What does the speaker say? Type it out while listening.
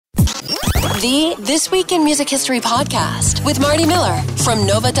The This Week in Music History podcast with Marty Miller from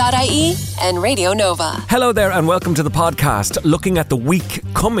Nova.ie and Radio Nova. Hello there and welcome to the podcast looking at the week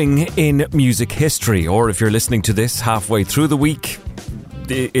coming in music history. Or if you're listening to this halfway through the week,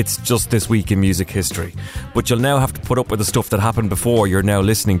 it's just this week in music history. But you'll now have to put up with the stuff that happened before you're now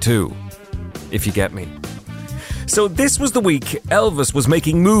listening to, if you get me. So this was the week Elvis was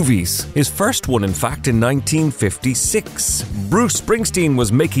making movies. His first one, in fact, in 1956. Bruce Springsteen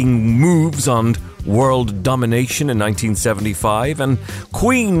was making moves on world domination in 1975. And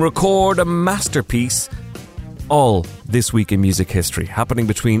Queen record a masterpiece. All this week in music history, happening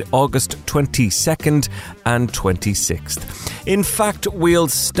between August 22nd and 26th. In fact, we'll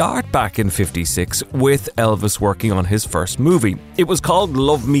start back in 56 with Elvis working on his first movie. It was called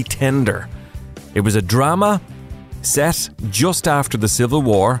Love Me Tender. It was a drama set just after the Civil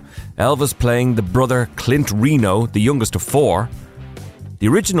War, Elvis playing the brother Clint Reno, the youngest of four. The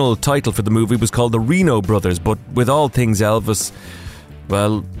original title for the movie was called The Reno Brothers, but with all things Elvis,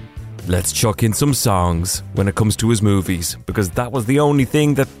 well, let's chuck in some songs when it comes to his movies, because that was the only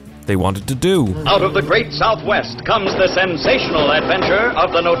thing that they wanted to do. Out of the great Southwest comes the sensational adventure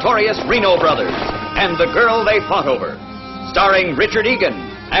of the notorious Reno Brothers and the girl they fought over, starring Richard Egan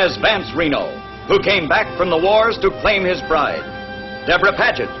as Vance Reno, who came back from the wars to claim his bride. Deborah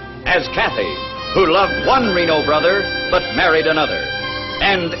Paget as Kathy, who loved one Reno brother but married another.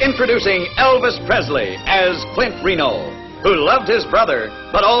 And introducing Elvis Presley as Clint Reno, who loved his brother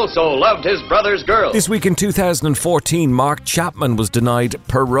but also loved his brother's girl. This week in 2014, Mark Chapman was denied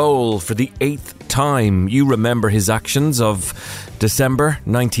parole for the 8th time. You remember his actions of December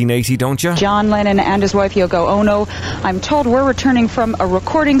 1980, don't you? John Lennon and his wife Yoko Ono, I'm told, were returning from a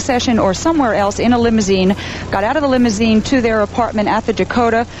recording session or somewhere else in a limousine, got out of the limousine to their apartment at the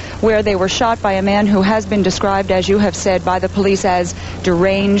Dakota, where they were shot by a man who has been described, as you have said, by the police as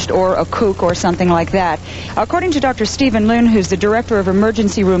deranged or a kook or something like that. According to Dr. Stephen Lynn, who's the director of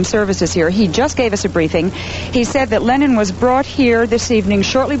emergency room services here, he just gave us a briefing. He said that Lennon was brought here this evening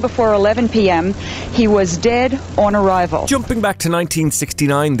shortly before 11 p.m. He was dead on arrival. Jumping back to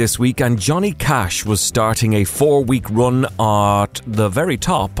 1969 this week, and Johnny Cash was starting a 4-week run at the very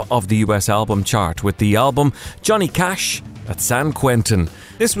top of the US album chart with the album Johnny Cash at San Quentin.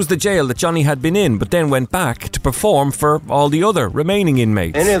 This was the jail that Johnny had been in, but then went back to perform for all the other remaining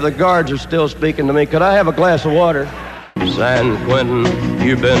inmates. Any of the guards are still speaking to me. Could I have a glass of water? San Quentin,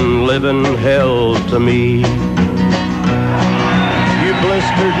 you've been living hell to me. You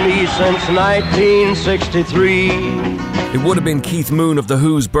blistered me since 1963. It would have been Keith Moon of The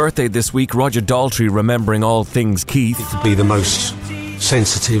Who's birthday this week. Roger Daltrey remembering all things Keith. To be the most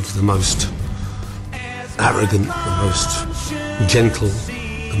sensitive, the most arrogant, the most gentle,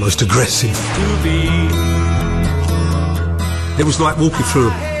 the most aggressive. It was like walking through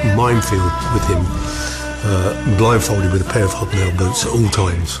a minefield with him, blindfolded with a pair of hobnail boots at all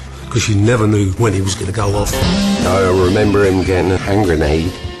times, because you never knew when he was going to go off. I remember him getting a hand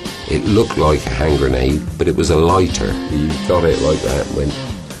grenade. It looked like a hand grenade, but it was a lighter. He got it like that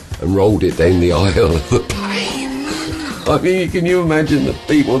and rolled it down the aisle of the plane. I mean, can you imagine the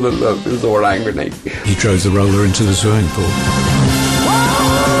people that looked at saw a hand grenade? He drove the roller into the swimming pool.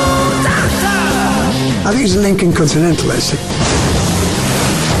 I think it's a Lincoln Continental, actually.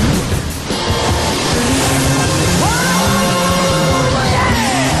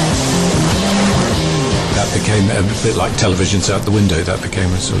 Became a bit like television's out the window. That became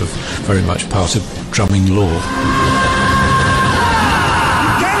a sort of very much part of drumming law.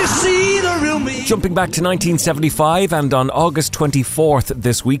 Jumping back to 1975, and on August 24th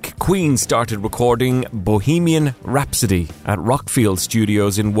this week, Queen started recording Bohemian Rhapsody at Rockfield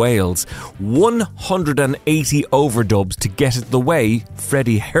Studios in Wales. 180 overdubs to get it the way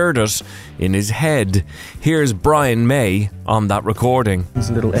Freddie heard it in his head. Here's Brian May on that recording. There's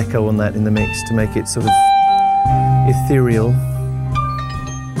a little echo on that in the mix to make it sort of ethereal.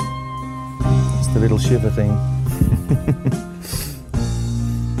 It's the little shiver thing.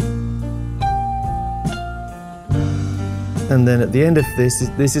 And then at the end of this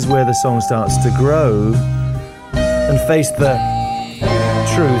is where the song starts to grow and face the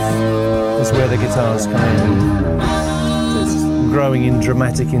truth. That's where the guitars come in. It's growing in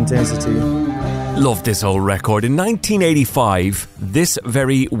dramatic intensity. Love this old record. In 1985, this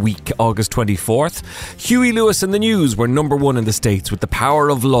very week, August 24th, Huey Lewis and the News were number one in the States with The Power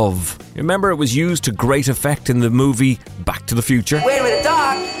of Love. Remember, it was used to great effect in the movie Back to the Future. Wait a minute,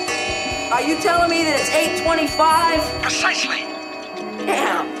 Doc. Are you telling me that it's 8:25? Precisely.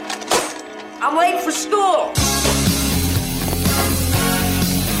 Damn. I'm late for school.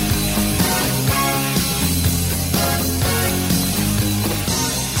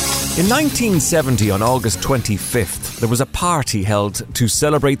 In 1970, on August 25th, there was a party held to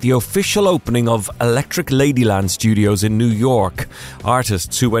celebrate the official opening of Electric Ladyland Studios in New York.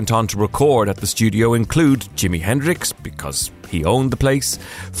 Artists who went on to record at the studio include Jimi Hendrix, because he owned the place,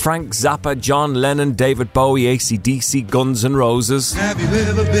 Frank Zappa, John Lennon, David Bowie, AC/DC, Guns N' Roses. Have you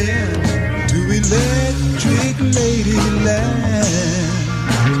ever been to Electric Ladyland?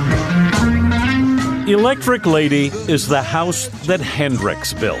 Electric Lady is the house that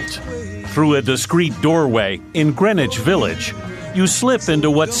Hendrix built. Through a discreet doorway in Greenwich Village, you slip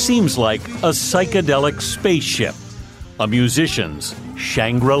into what seems like a psychedelic spaceship, a musician's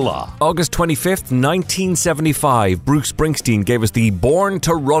Shangri-La. August 25th, 1975, Bruce Springsteen gave us the Born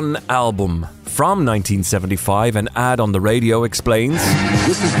to Run album. From 1975, an ad on the radio explains,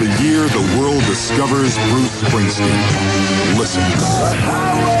 "This is the year the world discovers Bruce Springsteen. Listen.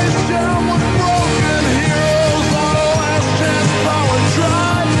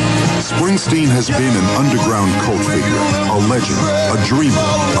 Springsteen has been an underground cult figure, a legend, a dreamer,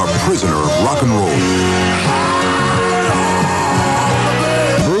 a prisoner of rock and roll.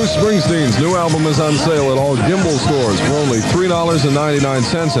 Bruce Springsteen's new album is on sale at all Gimbal stores for only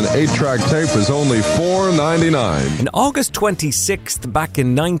 $3.99. An 8-track tape is only $4.99. On August 26th, back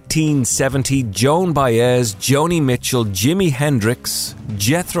in 1970, Joan Baez, Joni Mitchell, Jimi Hendrix,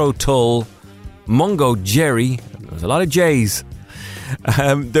 Jethro Tull, Mungo Jerry, there was a lot of J's.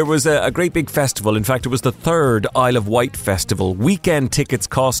 There was a great big festival. In fact, it was the third Isle of Wight festival. Weekend tickets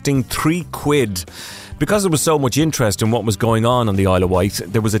costing £3. Because there was so much interest in what was going on the Isle of Wight,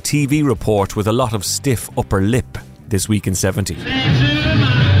 there was a TV report with a lot of stiff upper lip this week in 70.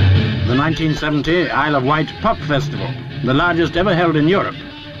 The 1970 Isle of Wight Pop Festival, the largest ever held in Europe.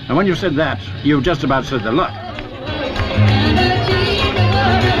 And when you've said that, you've just about said the lot.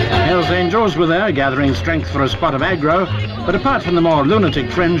 Hells Angels were there, gathering strength for a spot of aggro, but apart from the more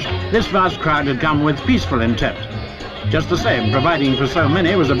lunatic fringe, this vast crowd had come with peaceful intent. Just the same, providing for so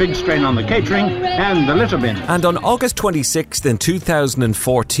many was a big strain on the catering and the litter bin. And on August 26th in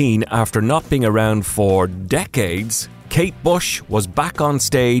 2014, after not being around for decades, Kate Bush was back on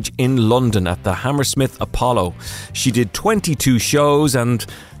stage in London at the Hammersmith Apollo. She did 22 shows and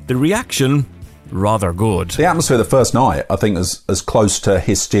the reaction, rather good. The atmosphere the first night, I think, is as close to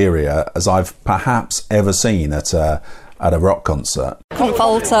hysteria as I've perhaps ever seen at a rock concert. Couldn't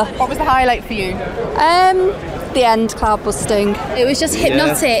falter. What was the highlight for you? The end, cloud busting. It was just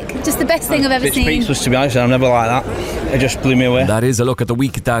hypnotic. Yeah. Just the best thing I've ever seen. Speechless, to be honest. I'm never like that. It just blew me away. That is a look at the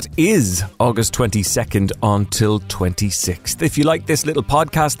week that is August 22nd until 26th. If you like this little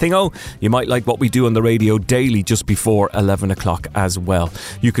podcast thingo, you might like what we do on the radio daily just before 11 o'clock as well.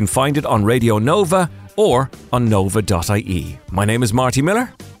 You can find it on Radio Nova or on nova.ie. My name is Marty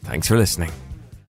Miller. Thanks for listening.